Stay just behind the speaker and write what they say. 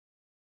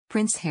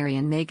Prince Harry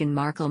and Meghan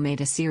Markle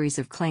made a series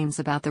of claims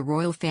about the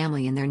royal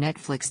family in their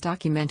Netflix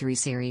documentary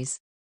series.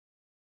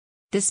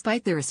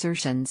 Despite their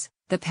assertions,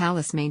 the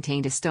palace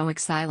maintained a stoic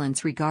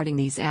silence regarding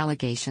these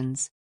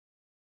allegations.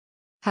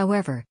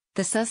 However,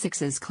 the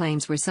Sussexes'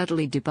 claims were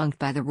subtly debunked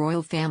by the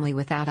royal family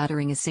without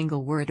uttering a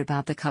single word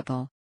about the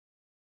couple.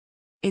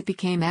 It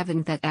became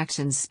evident that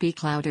actions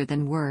speak louder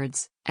than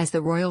words, as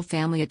the royal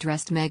family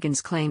addressed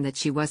Meghan's claim that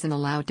she wasn't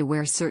allowed to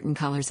wear certain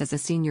colors as a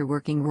senior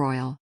working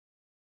royal.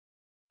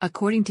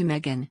 According to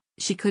Meghan,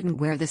 she couldn't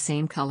wear the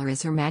same color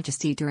as Her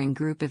Majesty during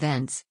group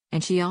events,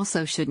 and she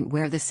also shouldn't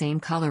wear the same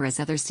color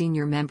as other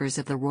senior members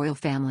of the royal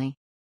family.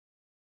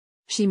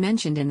 She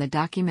mentioned in the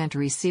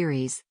documentary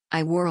series,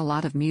 "I wore a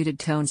lot of muted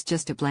tones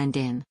just to blend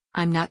in,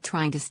 I'm not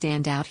trying to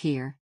stand out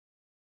here."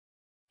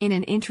 In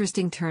an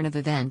interesting turn of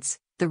events,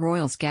 the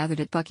royals gathered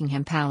at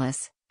Buckingham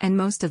Palace, and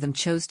most of them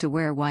chose to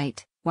wear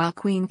white, while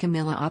Queen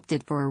Camilla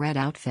opted for a red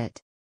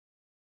outfit.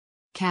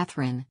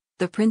 Catherine,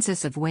 the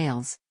Princess of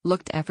Wales,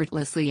 looked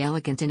effortlessly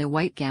elegant in a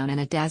white gown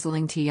and a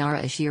dazzling tiara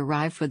as she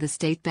arrived for the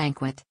state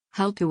banquet,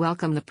 held to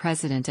welcome the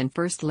President and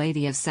First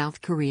Lady of South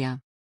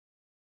Korea.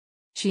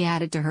 She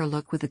added to her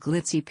look with a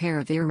glitzy pair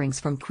of earrings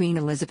from Queen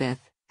Elizabeth,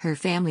 her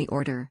family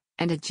order,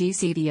 and a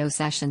GCDO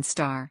session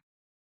star.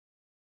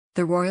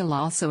 The royal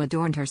also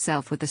adorned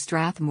herself with a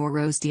Strathmore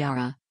rose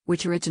tiara,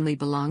 which originally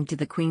belonged to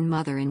the Queen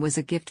Mother and was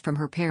a gift from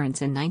her parents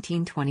in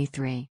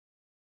 1923.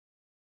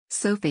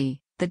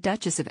 Sophie, the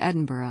Duchess of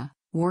Edinburgh,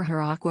 wore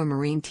her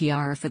aquamarine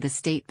tiara for the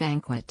state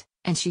banquet,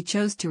 and she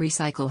chose to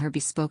recycle her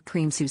bespoke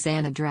cream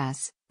Susanna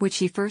dress, which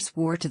she first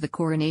wore to the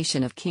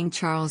coronation of King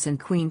Charles and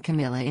Queen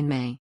Camilla in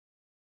May.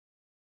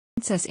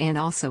 Princess Anne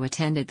also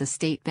attended the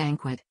state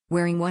banquet,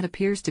 wearing what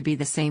appears to be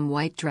the same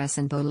white dress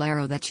and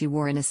bolero that she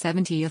wore in a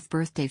 70th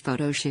birthday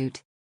photo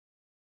shoot.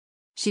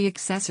 She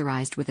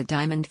accessorized with a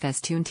diamond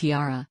festoon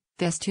tiara,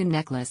 festoon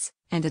necklace,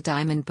 and a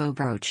diamond bow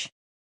brooch.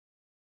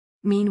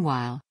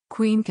 Meanwhile,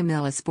 Queen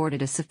Camilla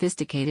sported a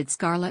sophisticated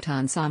scarlet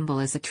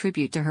ensemble as a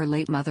tribute to her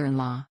late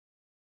mother-in-law.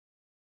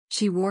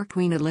 She wore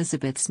Queen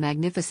Elizabeth's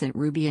magnificent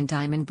ruby and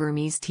diamond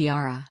Burmese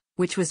tiara,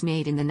 which was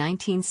made in the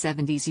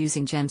 1970s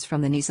using gems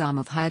from the Nizam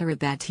of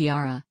Hyderabad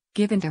tiara,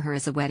 given to her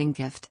as a wedding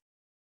gift.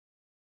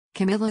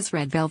 Camilla's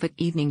red velvet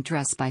evening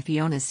dress by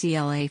Fiona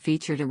Cla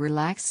featured a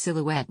relaxed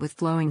silhouette with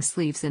flowing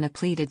sleeves and a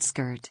pleated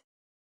skirt.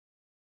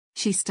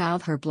 She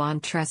styled her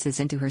blonde tresses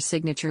into her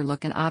signature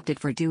look and opted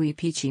for dewy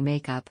peachy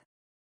makeup.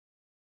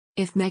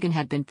 If Meghan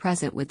had been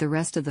present with the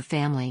rest of the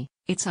family,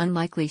 it's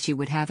unlikely she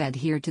would have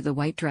adhered to the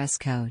white dress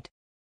code.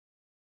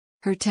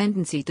 Her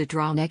tendency to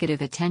draw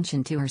negative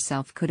attention to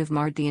herself could have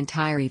marred the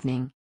entire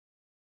evening.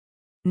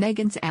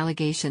 Meghan's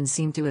allegations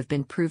seem to have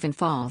been proven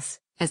false,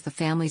 as the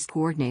family's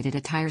coordinated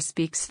attire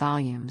speaks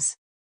volumes.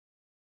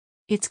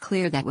 It's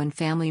clear that when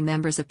family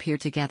members appear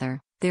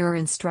together, there are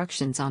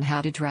instructions on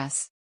how to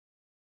dress.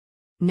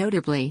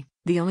 Notably,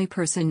 the only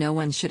person no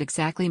one should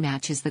exactly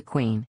match is the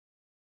Queen.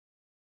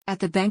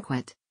 At the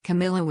banquet,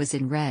 Camilla was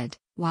in red,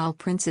 while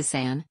Princess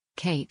Anne,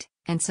 Kate,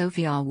 and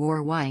Sophie all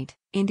wore white,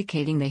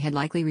 indicating they had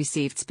likely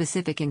received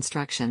specific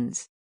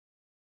instructions.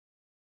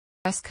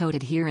 Dress code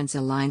adherence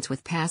aligns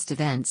with past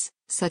events,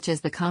 such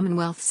as the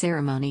Commonwealth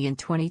ceremony in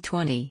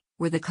 2020,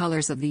 where the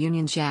colors of the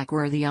Union Jack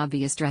were the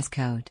obvious dress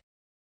code.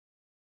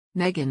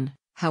 Meghan,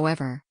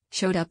 however,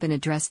 showed up in a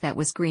dress that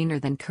was greener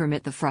than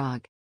Kermit the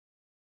Frog.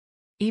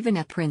 Even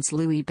at Prince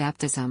Louis'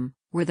 baptism,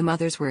 where the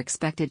mothers were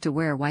expected to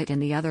wear white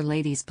and the other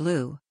ladies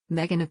blue,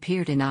 Meghan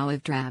appeared in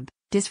olive drab,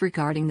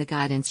 disregarding the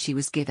guidance she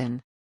was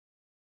given.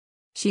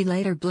 She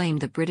later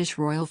blamed the British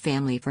royal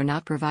family for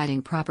not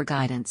providing proper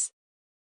guidance.